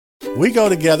We go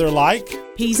together like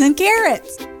peas and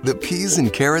carrots. The Peas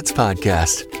and Carrots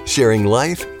Podcast, sharing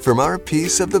life from our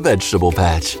piece of the vegetable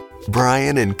patch.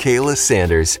 Brian and Kayla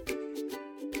Sanders.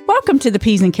 Welcome to the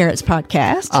Peas and Carrots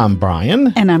Podcast. I'm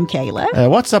Brian. And I'm Kayla.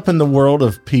 What's up in the world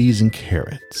of peas and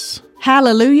carrots?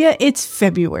 Hallelujah, it's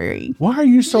February. Why are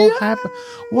you so happy?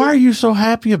 Why are you so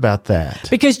happy about that?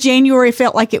 Because January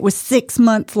felt like it was 6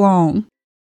 months long.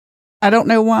 I don't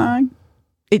know why.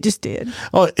 It just did.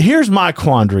 Oh, here's my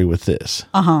quandary with this.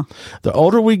 The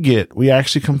older we get, we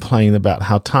actually complain about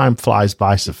how time flies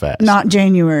by so fast. Not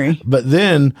January. But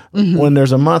then when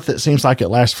there's a month that seems like it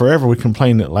lasts forever, we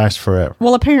complain that it lasts forever.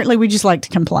 Well, apparently we just like to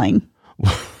complain.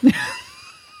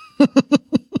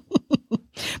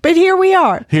 But here we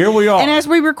are. Here we are. And as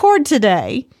we record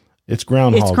today, it's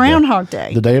Groundhog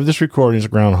Day. The day of this recording is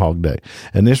Groundhog Day.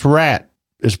 And this rat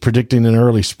is predicting an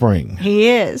early spring. He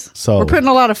is. So we're putting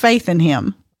a lot of faith in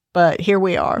him. But here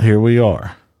we are. Here we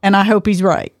are. And I hope he's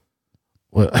right.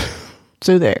 Well,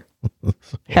 so there.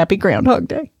 Happy Groundhog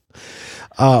Day.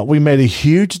 We made a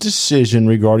huge decision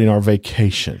regarding our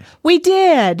vacation. We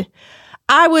did.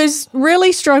 I was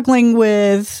really struggling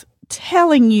with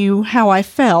telling you how I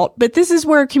felt, but this is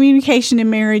where communication in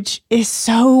marriage is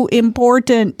so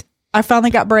important. I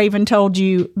finally got brave and told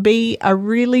you, B, I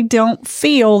really don't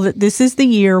feel that this is the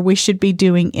year we should be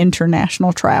doing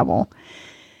international travel.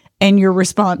 And your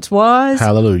response was?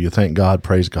 Hallelujah. Thank God.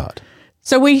 Praise God.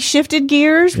 So we shifted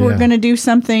gears. Yeah. We're going to do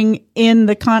something in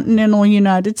the continental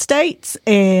United States,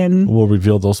 and we'll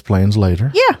reveal those plans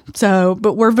later. Yeah. So,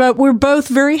 but we're both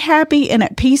very happy and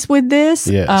at peace with this.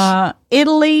 Yes.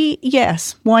 Italy,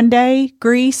 yes. One day,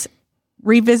 Greece,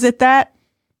 revisit that.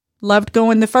 Loved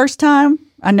going the first time.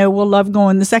 I know we'll love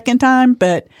going the second time,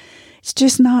 but it's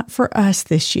just not for us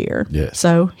this year. Yes.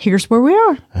 So here's where we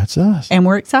are. That's us. And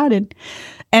we're excited.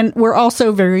 And we're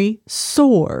also very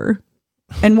sore.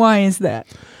 And why is that?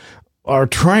 Our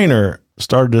trainer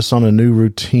started us on a new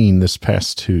routine this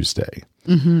past Tuesday.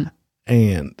 Mm-hmm.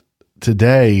 And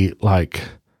today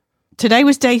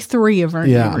was day 3 of our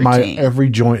new routine. Every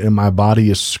joint in my body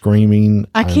is screaming.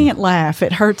 I can't laugh.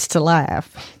 It hurts to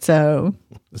laugh. So,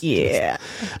 yeah.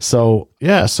 So.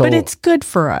 But it's good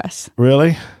for us.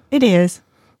 Really? It is.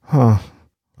 Huh.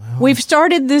 We've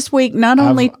started this week not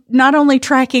only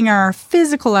tracking our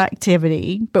physical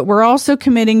activity, but we're also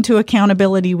committing to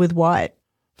accountability with what?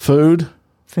 Food,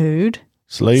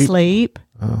 sleep,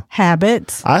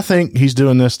 habits. I think he's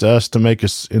doing this to us to make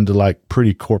us into like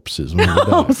pretty corpses when we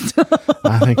die.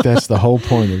 I think that's the whole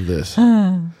point of this.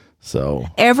 So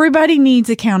everybody needs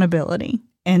accountability.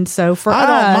 And so for us,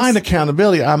 I don't mind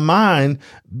accountability. I mind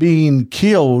being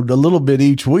killed a little bit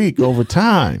each week over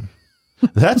time.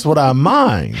 That's what I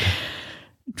mind.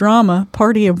 Drama,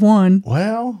 party of one.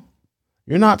 Well,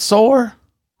 you're not sore?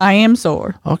 I am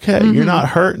sore. Okay. Mm-hmm. You're not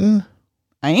hurting?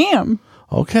 I am.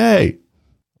 Okay.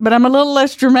 But I'm a little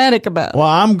less dramatic about it. Well,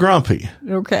 I'm grumpy.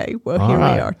 Okay. Well, here we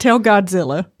are. Tell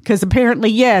Godzilla. Because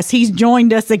apparently, yes, he's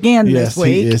joined us again this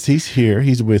week. Yes, he's here.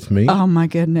 He's with me. Oh, my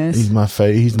goodness. He's my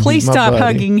face. Please stop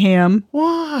hugging him.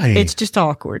 Why? It's just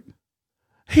awkward.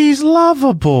 He's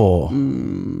lovable.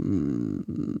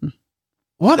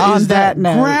 What is that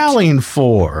growling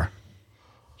for?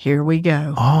 Here we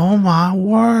go. Oh, my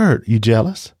word. You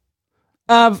jealous?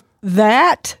 Of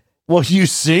that? Well, you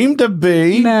seem to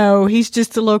be. No, he's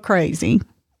just a little crazy.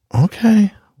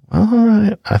 Okay. All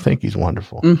right. I think he's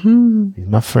wonderful. Mm-hmm. He's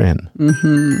my friend.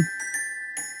 Mm-hmm.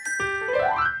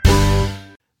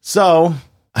 So,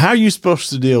 how are you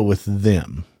supposed to deal with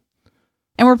them?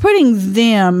 And we're putting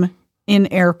them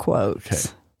in air quotes.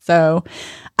 Okay. So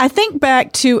I think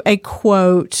back to a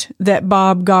quote that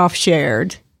Bob Goff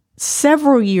shared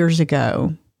several years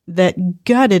ago that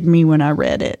gutted me when I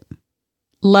read it.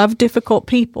 Love difficult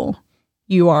people.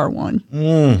 You are one.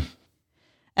 And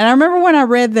I remember when I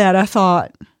read that, I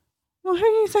thought, well, who do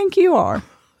you think you are?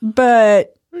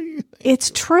 But it's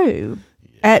true.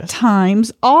 Yes. At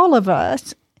times, all of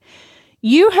us,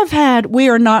 we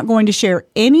are not going to share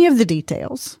any of the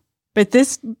details. But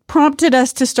this prompted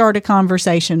us to start a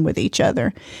conversation with each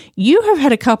other. You have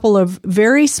had a couple of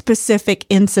very specific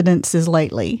incidences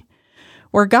lately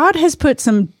where God has put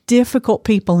some difficult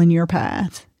people in your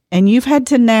path, and you've had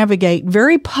to navigate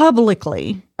very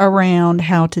publicly around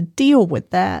how to deal with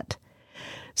that.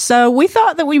 So we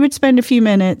thought that we would spend a few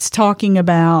minutes talking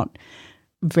about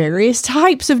various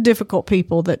types of difficult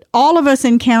people that all of us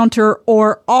encounter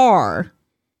or are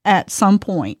at some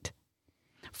point.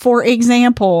 For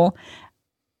example,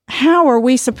 how are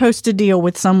we supposed to deal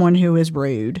with someone who is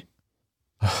rude?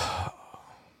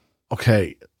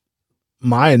 Okay.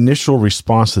 My initial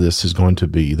response to this is going to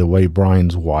be the way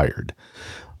Brian's wired.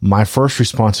 my first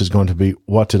response is going to be,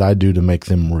 what did I do to make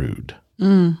them rude?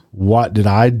 What did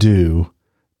I do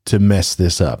to mess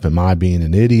this up? Am I being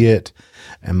an idiot?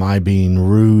 Am I being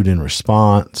rude in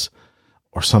response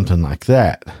or something like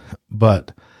that?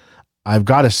 But I've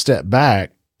got to step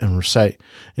back and say,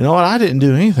 you know what? I didn't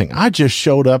do anything. I just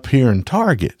showed up here in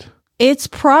Target. It's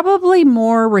probably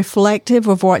more reflective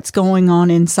of what's going on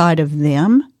inside of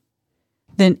them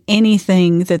than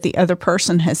anything that the other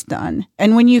person has done.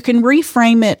 And when you can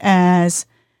reframe it as,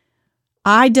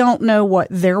 I don't know what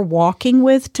they're walking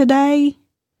with today,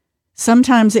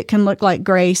 sometimes it can look like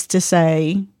grace to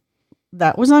say,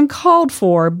 that was uncalled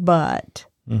for, but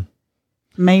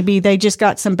maybe they just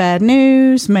got some bad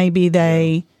news. Maybe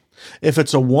they... If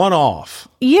it's a one-off.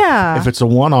 Yeah. If it's a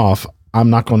one-off, I'm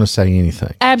not going to say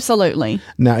anything. Absolutely.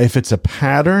 Now, if it's a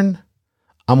pattern,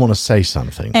 I'm going to say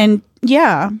something. And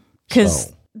yeah,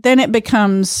 because then it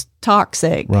becomes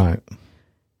toxic. Right.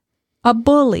 A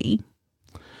bully.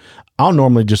 I'll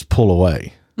normally just pull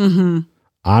away.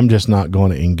 I'm just not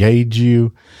going to engage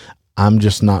you. I'm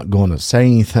just not going to say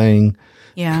anything.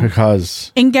 Yeah.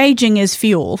 Because engaging is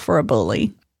fuel for a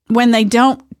bully. When they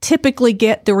don't typically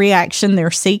get the reaction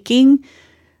they're seeking,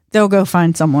 they'll go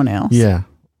find someone else. Yeah.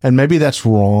 And maybe that's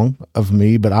wrong of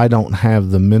me, but I don't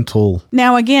have the mental.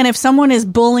 Now, again, if someone is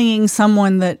bullying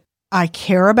someone that I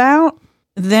care about,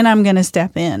 then I'm going to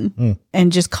step in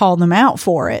and just call them out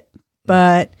for it.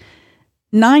 But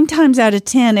 9 times out of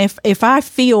 10, if I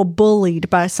feel bullied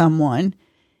by someone,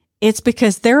 it's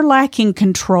because they're lacking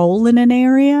control in an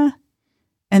area,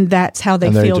 and that's how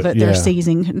they feel that they're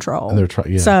seizing control. And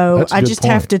they're so I just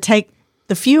have to take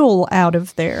the fuel out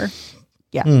of there.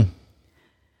 Yeah.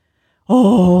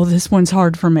 Oh, this one's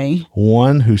hard for me.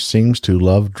 One who seems to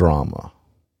love drama.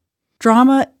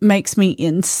 Drama makes me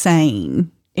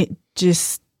insane. It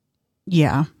just,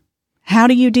 yeah. How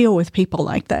do you deal with people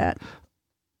like that?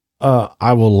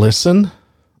 I will listen,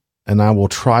 and I will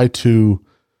try to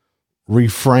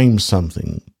reframe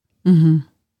something.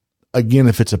 Again,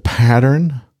 if it's a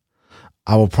pattern,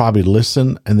 I will probably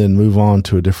listen and then move on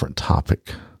to a different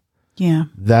topic. Yeah.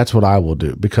 That's what I will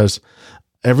do, because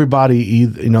everybody,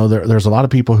 there's a lot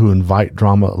of people who invite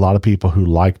drama, a lot of people who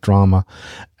like drama.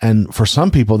 And for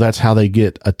some people, that's how they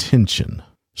get attention.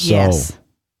 So, yes.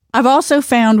 I've also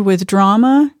found with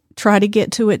drama, try to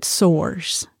get to its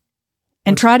source.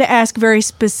 And try to ask very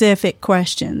specific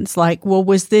questions like, well,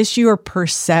 was this your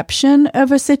perception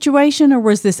of a situation, or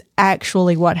was this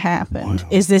actually what happened? Wow.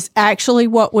 Is this actually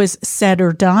what was said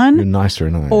or done? You're nicer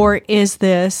than I am. Or is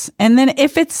this? And then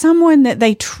if it's someone that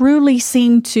they truly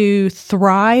seem to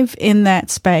thrive in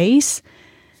that space,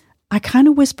 I kind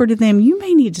of whisper to them, you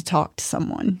may need to talk to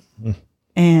someone.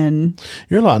 And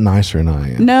you're a lot nicer than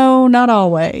I am. No, not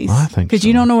always. I think so. Because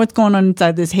you don't know what's going on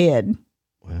inside this head.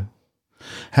 Well,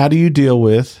 how do you deal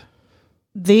with?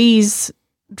 These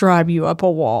drive you up a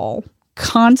wall.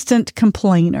 Constant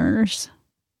complainers.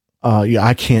 Yeah,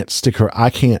 I can't stick her. I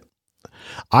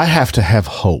have to have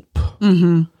hope.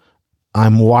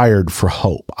 I'm wired for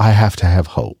hope. I have to have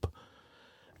hope.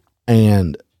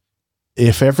 And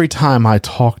if every time I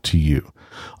talk to you,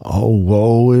 oh,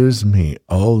 woe is me.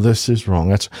 Oh, this is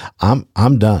wrong.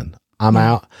 I'm done. I'm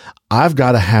out. I've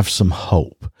got to have some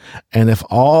hope. And if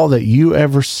all that you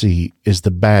ever see is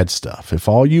the bad stuff, if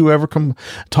all you ever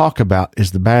talk about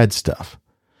is the bad stuff,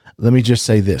 let me just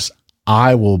say this.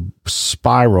 I will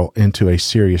spiral into a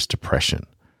serious depression.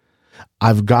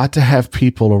 I've got to have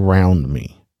people around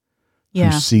me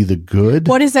who see the good.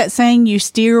 What is that saying? You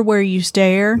steer where you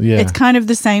stare. Yeah. It's kind of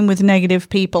the same with negative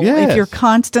people. Yes. If you're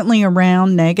constantly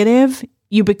around negative,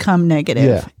 you become negative.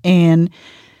 Yeah. And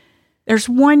there's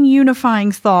one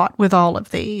unifying thought with all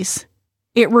of these.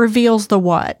 It reveals the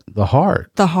what? The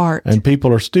heart. The heart. And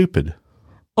people are stupid.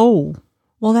 Oh,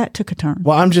 well, that took a turn.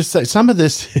 Well, I'm just saying, some of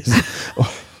this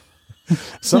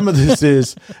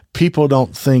is people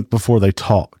don't think before they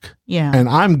talk. Yeah. And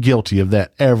I'm guilty of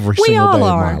that every single day of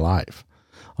my life.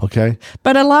 Okay.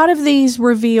 But a lot of these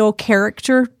reveal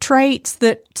character traits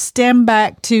that stem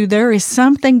back to there is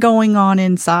something going on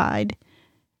inside.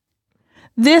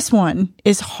 This one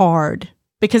is hard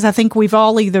because I think we've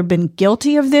all either been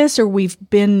guilty of this or we've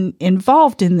been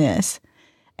involved in this.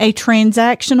 A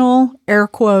transactional, air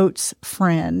quotes,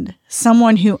 friend.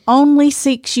 Someone who only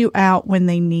seeks you out when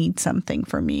they need something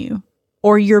from you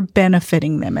or you're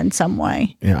benefiting them in some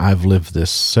way. Yeah, I've lived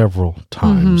this several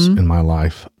times in my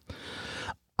life.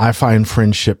 I find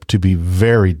friendship to be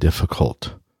very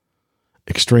difficult,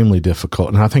 extremely difficult.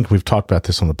 And I think we've talked about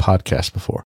this on the podcast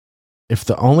before. If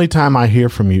the only time I hear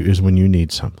from you is when you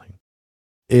need something,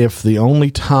 if the only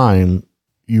time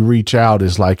you reach out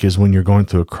is when you're going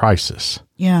through a crisis,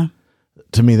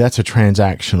 to me, that's a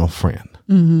transactional friend.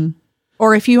 Mm-hmm.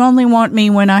 Or if you only want me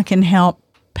when I can help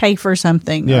pay for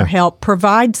something or help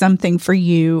provide something for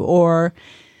you or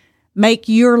make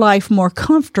your life more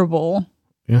comfortable.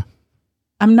 Yeah.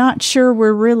 I'm not sure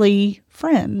we're really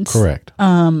friends. Correct.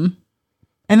 And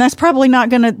that's probably not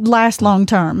going to last long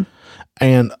term.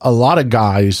 And a lot of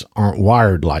guys aren't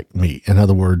wired like me. In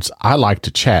other words, I like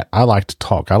to chat. I like to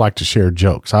talk. I like to share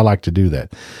jokes. I like to do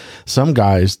that. Some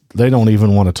guys, they don't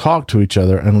even want to talk to each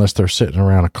other unless they're sitting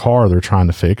around a car they're trying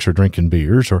to fix or drinking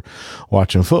beers or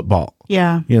watching football.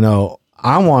 Yeah. You know,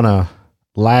 I want to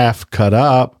laugh, cut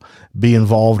up, be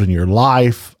involved in your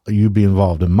life. You be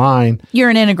involved in mine. You're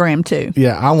an Enneagram too.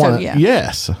 Yeah. I want to,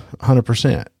 yes,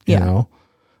 100%, you know?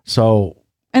 So.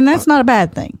 And that's not a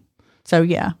bad thing. So,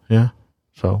 yeah. Yeah.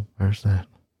 So there's that.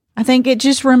 I think it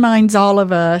just reminds all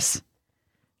of us,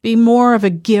 be more of a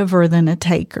giver than a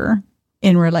taker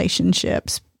in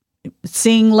relationships.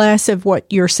 Seeing less of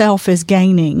what yourself is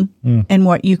gaining and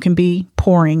what you can be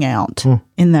pouring out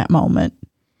in that moment.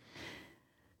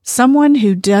 Someone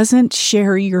who doesn't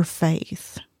share your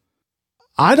faith.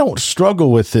 I don't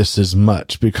struggle with this as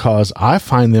much because I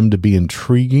find them to be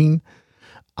intriguing.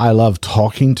 I love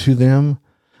talking to them.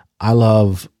 I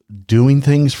love doing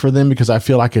things for them because I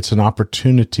feel like it's an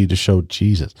opportunity to show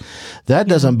Jesus. That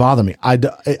doesn't bother me.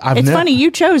 It's funny you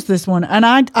chose this one, and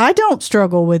I don't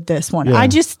struggle with this one. I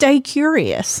just stay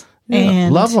curious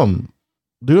and love them.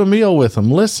 Do a meal with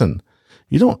them. Listen,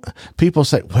 people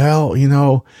say, well, you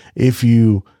know, if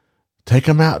you take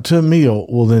them out to a meal,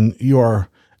 well, then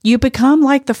you become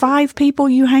like the 5 people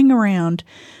you hang around.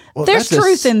 Well, there's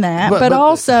truth in that, but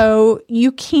also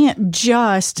you can't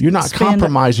just. You're not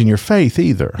compromising your faith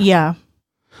either. Yeah.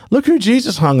 Look who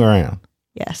Jesus hung around.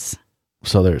 Yes.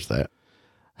 So there's that.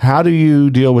 How do you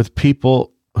deal with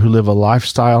people who live a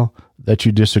lifestyle that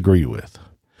you disagree with?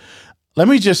 Let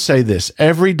me just say this.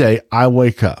 Every day I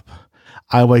wake up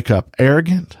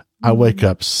arrogant. I wake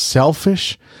up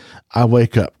selfish. I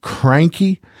wake up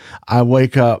cranky. I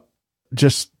wake up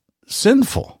just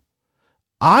sinful.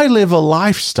 I live a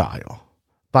lifestyle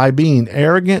by being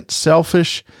arrogant,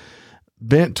 selfish,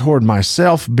 bent toward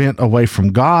myself, bent away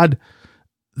from God,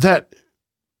 that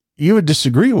you would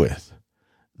disagree with.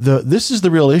 This is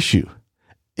the real issue,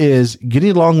 is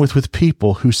getting along with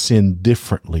people who sin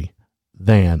differently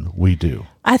than we do.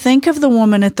 I think of the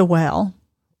woman at the well.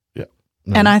 Yeah.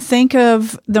 No. And I think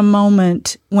of the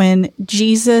moment when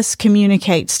Jesus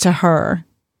communicates to her,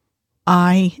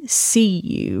 I see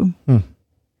you.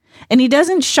 And he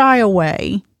doesn't shy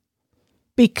away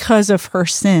because of her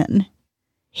sin.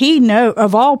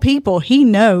 Of all people, he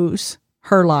knows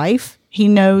her life. He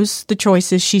knows the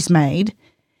choices she's made.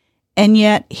 And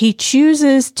yet he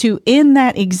chooses to, in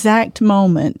that exact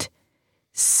moment,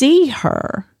 see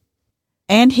her.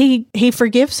 And he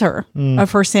forgives her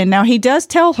of her sin. Now, he does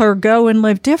tell her, go and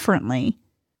live differently.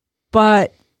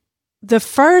 But the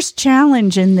first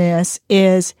challenge in this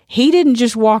is he didn't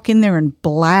just walk in there and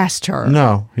blast her.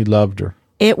 No, he loved her.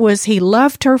 It was he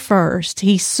loved her first.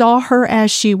 He saw her as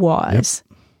she was.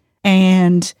 Yep.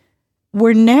 And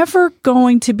we're never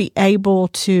going to be able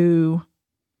to,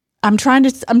 I'm trying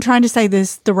to say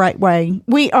this the right way.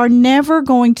 We are never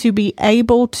going to be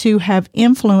able to have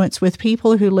influence with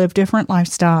people who live different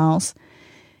lifestyles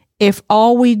if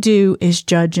all we do is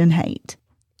judge and hate.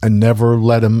 And never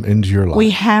let them into your life. We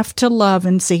have to love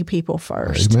and see people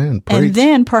first. Amen. Preach. And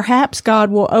then perhaps God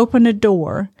will open a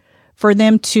door for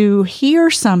them to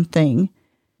hear something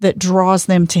that draws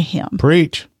them to him.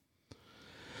 Preach.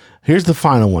 Here's the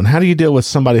final one. How do you deal with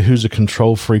somebody who's a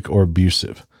control freak or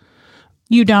abusive?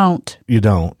 You don't. You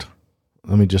don't.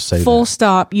 Let me just say Full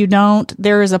stop. You don't.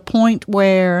 There is a point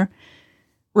where,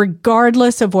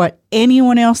 regardless of what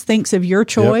anyone else thinks of your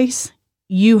choice,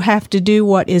 you have to do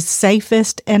what is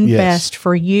safest and best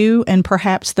for you and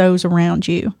perhaps those around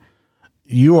you.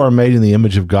 You are made in the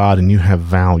image of God and you have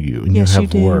value and you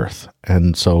have worth.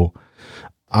 And so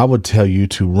I would tell you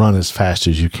to run as fast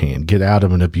as you can. Get out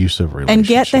of an abusive relationship. And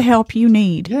get the help you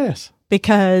need. Yes.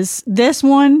 Because this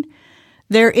one,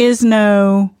 there is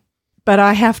no, but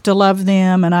I have to love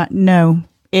them. And no.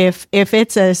 If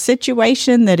it's a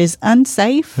situation that is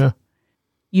unsafe,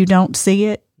 you don't see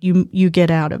it, you get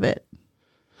out of it.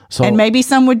 So, and maybe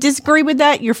some would disagree with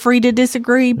that. You're free to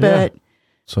disagree, but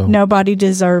nobody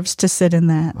deserves to sit in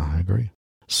that. I agree.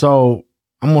 So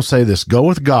I'm going to say this. Go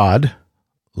with God.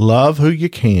 Love who you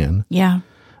can. Yeah.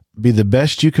 Be the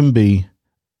best you can be,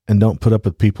 and don't put up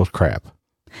with people's crap.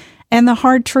 And the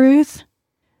hard truth,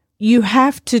 you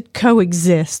have to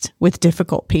coexist with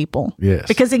difficult people. Yes.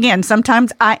 Because again,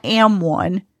 sometimes I am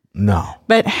one. No.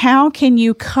 But how can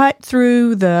you cut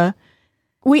through the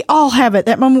We all have it.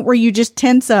 That moment where you just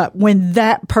tense up when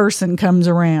that person comes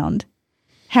around.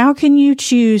 How can you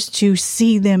choose to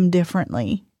see them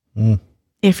differently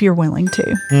if you're willing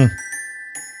to?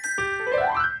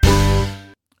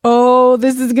 Oh,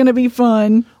 this is going to be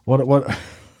fun. What?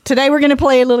 Today we're going to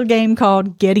play a little game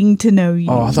called Getting to Know You.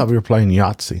 Oh, I thought we were playing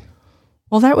Yahtzee.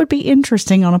 Well, that would be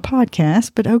interesting on a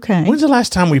podcast, but okay. When's the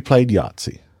last time we played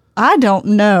Yahtzee? I don't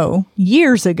know.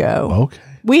 Years ago. Okay.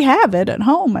 We have it at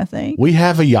home, I think. We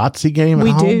have a Yahtzee game at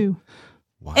home? We do.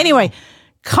 Wow. Anyway,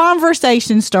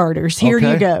 conversation starters. Here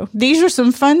you go. These are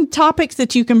some fun topics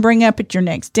that you can bring up at your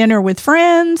next dinner with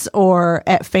friends or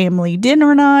at family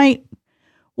dinner night.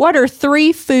 What are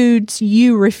 3 foods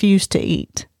you refuse to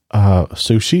eat?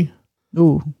 Sushi.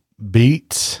 Ooh.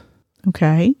 Beets.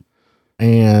 Okay.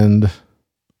 And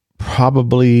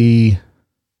probably...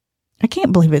 I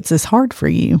can't believe it's this hard for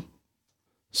you.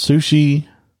 Sushi,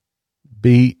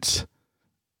 beets,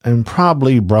 and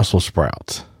probably Brussels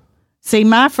sprouts. See,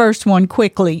 my first one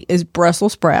quickly is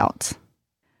Brussels sprouts.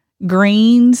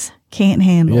 Greens, can't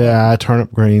handle. Yeah,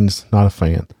 turnip greens, not a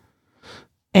fan.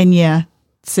 And yeah,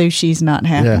 sushi's not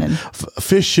happening. Yeah.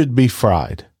 Fish should be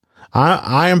fried.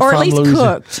 I am or from at least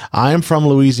Louisiana. Cooked. I am from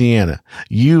Louisiana.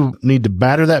 You need to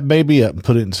batter that baby up and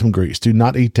put it in some grease. Do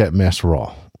not eat that mess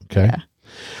raw. Okay. Yeah.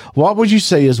 What would you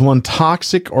say is one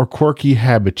toxic or quirky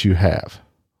habit you have?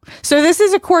 So this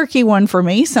is a quirky one for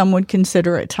me. Some would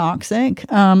consider it toxic.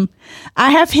 I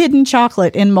have hidden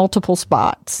chocolate in multiple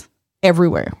spots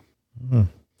everywhere.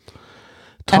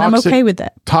 Toxic, and I'm okay with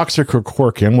that. Toxic or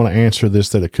quirky? I'm going to answer this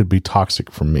that it could be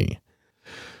toxic for me.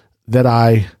 That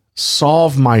I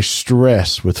solve my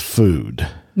stress with food.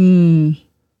 And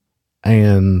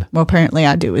well, apparently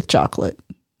I do with chocolate.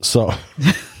 So,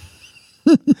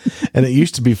 and it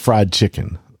used to be fried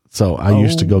chicken. So I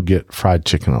used to go get fried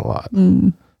chicken a lot.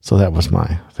 So that was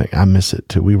my thing. I miss it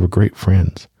too. We were great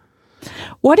friends.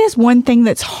 What is one thing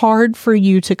that's hard for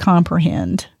you to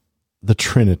comprehend? The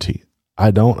Trinity.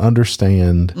 I don't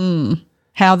understand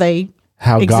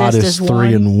how God is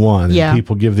 3 in 1. Yeah. And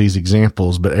people give these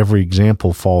examples, but every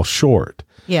example falls short.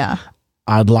 Yeah.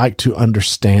 I'd like to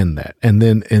understand that. And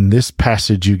then in this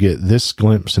passage, you get this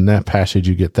glimpse. In that passage,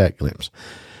 you get that glimpse.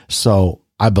 So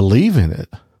I believe in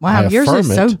it. Wow, yours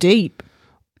is so deep.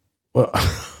 Well,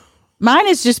 mine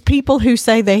is just people who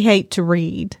say they hate to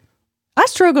read. I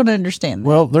struggle to understand that.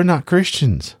 Well, they're not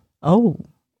Christians. Oh.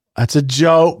 That's a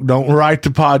joke. Don't write the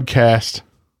podcast.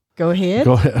 Go ahead.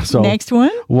 So, next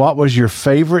one. What was your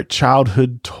favorite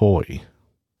childhood toy?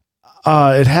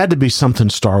 It had to be something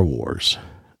Star Wars.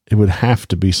 It would have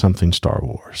to be something Star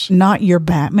Wars. Not your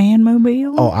Batman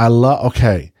mobile? Oh,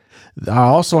 okay. I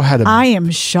also had I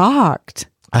am shocked.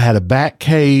 I had a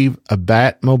Batcave, a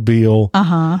Batmobile.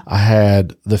 I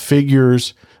had the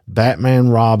figures, Batman,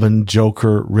 Robin,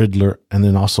 Joker, Riddler, and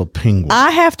then also Penguin.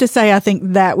 I have to say, I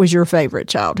think that was your favorite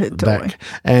childhood toy.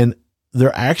 And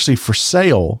they're actually for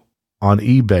sale on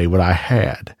eBay, what I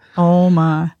had. Oh,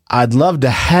 my. I'd love to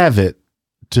have it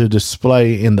to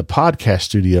display in the podcast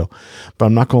studio, but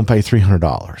I'm not going to pay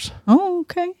 $300. Oh,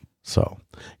 okay. So,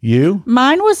 you?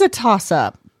 Mine was a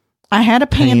toss-up. I had a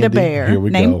panda bear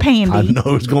named Pandy. I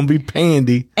know it's going to be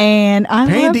Pandy. And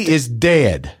Pandy is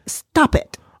dead. Stop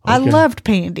it. Okay. I loved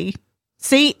Pandy.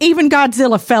 See, even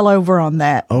Godzilla fell over on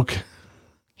that. Okay.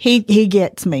 He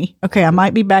gets me. Okay, I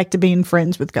might be back to being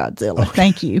friends with Godzilla. Okay.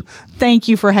 Thank you. Thank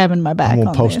you for having my back on this.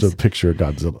 I'm going to post a picture of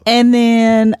Godzilla. And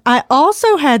then I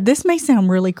also had, this may sound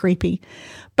really creepy,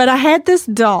 but I had this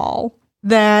doll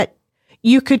that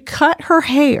you could cut her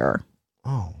hair.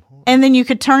 Oh. And then you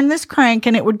could turn this crank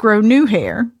and it would grow new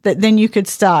hair that then you could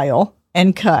style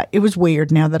and cut. It was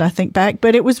weird now that I think back,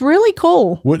 but it was really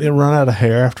cool. Wouldn't it run out of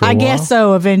hair after a while? I guess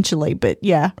so eventually, but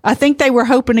yeah. I think they were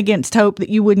hoping against hope that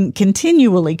you wouldn't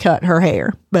continually cut her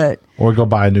hair, but... Or go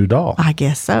buy a new doll. I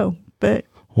guess so, but...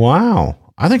 Wow.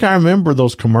 I think I remember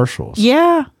those commercials.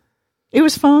 Yeah. It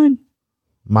was fun.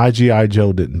 My G.I.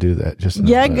 Joe didn't do that. Just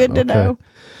good to know.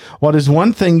 What is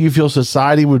one thing you feel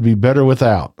society would be better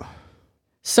without?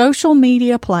 Social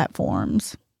media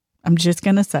platforms. I'm just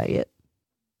going to say it.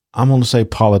 I'm going to say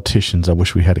politicians. I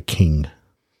wish we had a king.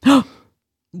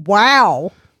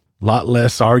 Wow. A lot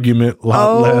less argument, a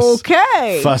lot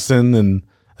less fussing and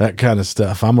that kind of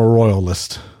stuff. I'm a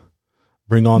royalist.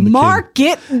 Bring on the Mark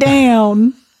king. It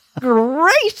down.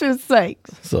 Gracious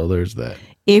sakes. So there's that.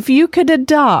 If you could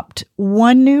adopt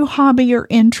one new hobby or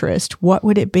interest, what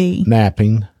would it be?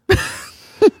 Napping.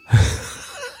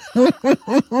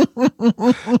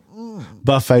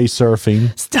 Buffet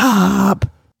surfing. Stop.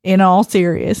 In all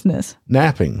seriousness.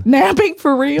 Napping. Napping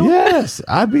for real? Yes.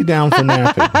 I'd be down for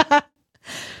napping.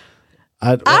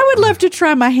 I would love to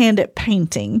try my hand at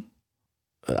painting.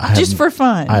 Just for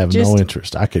fun. I have no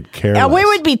interest. I could care less. It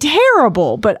would be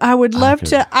terrible, but I would love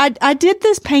to. I did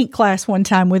this paint class one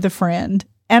time with a friend,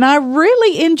 and I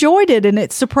really enjoyed it, and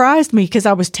it surprised me because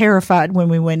I was terrified when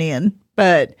we went in.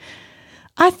 But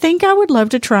I think I would love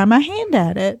to try my hand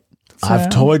at it. So. I've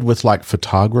toyed with like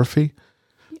photography.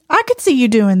 I could see you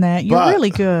doing that. You're really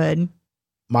good.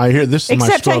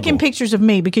 Except taking pictures of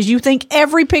me, because you think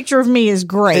every picture of me is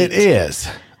great. It is.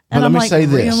 But let me say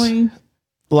this. Really?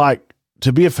 Like,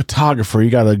 to be a photographer, you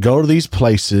got to go to these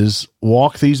places,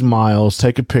 walk these miles,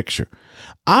 take a picture.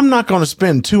 I'm not going to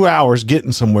spend 2 hours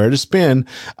getting somewhere to spend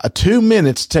 2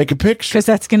 minutes to take a picture. Because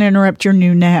that's going to interrupt your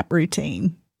new nap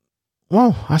routine.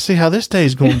 Well, I see how this day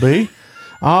is going to be.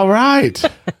 All right.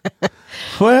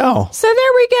 Well. So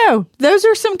there we go. Those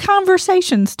are some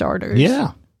conversation starters.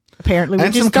 Yeah. Apparently we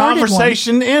and just some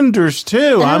conversation enders,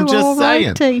 too. I'm just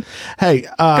saying. Hey.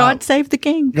 God save the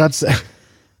king. God save.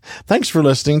 Thanks for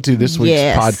listening to this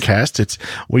week's podcast.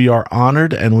 We are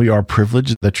honored and we are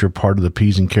privileged that you're part of the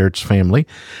Peas and Carrots family.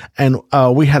 And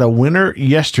we had a winner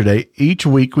yesterday. Each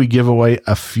week we give away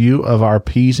a few of our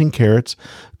Peas and Carrots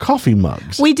coffee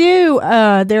mugs. We do.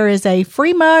 There is a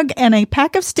free mug and a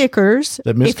pack of stickers.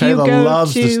 That Miss Kayla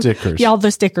loves the stickers. Y'all, the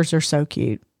stickers are so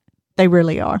cute. They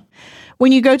really are.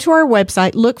 When you go to our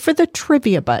website, look for the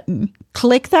trivia button.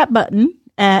 Click that button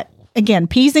at again,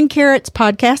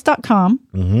 peasandcarrotspodcast.com.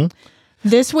 Mm-hmm.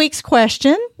 This week's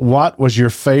question. What was your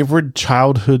favorite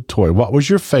childhood toy? What was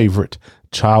your favorite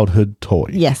childhood toy?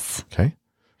 Yes. Okay.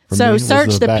 So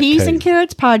search the Peas and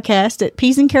Carrots podcast at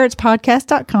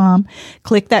peasandcarrotspodcast.com.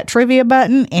 Click that trivia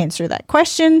button, answer that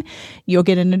question. You'll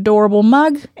get an adorable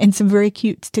mug and some very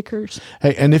cute stickers.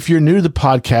 Hey, and if you're new to the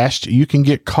podcast, you can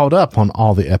get caught up on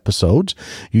all the episodes.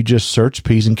 You just search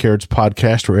Peas and Carrots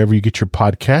podcast wherever you get your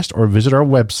podcast or visit our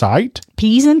website.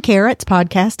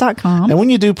 peasandcarrotspodcast.com. And when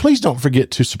you do, please don't forget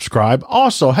to subscribe.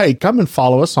 Also, hey, come and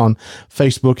follow us on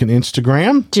Facebook and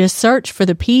Instagram. Just search for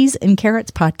the Peas and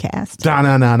Carrots podcast.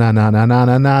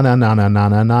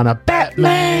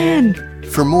 Batman.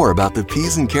 For more about the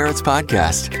Peas and Carrots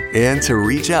podcast and to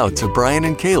reach out to Brian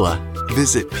and Kayla,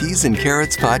 visit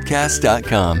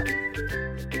peasandcarrotspodcast.com.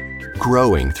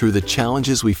 Growing through the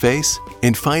challenges we face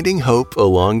and finding hope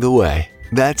along the way.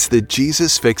 That's the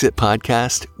Jesus Fix It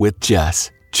podcast with Jess.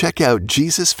 Check out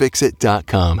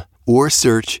JesusFixIt.com or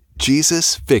search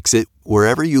Jesus Fix It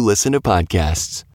wherever you listen to podcasts.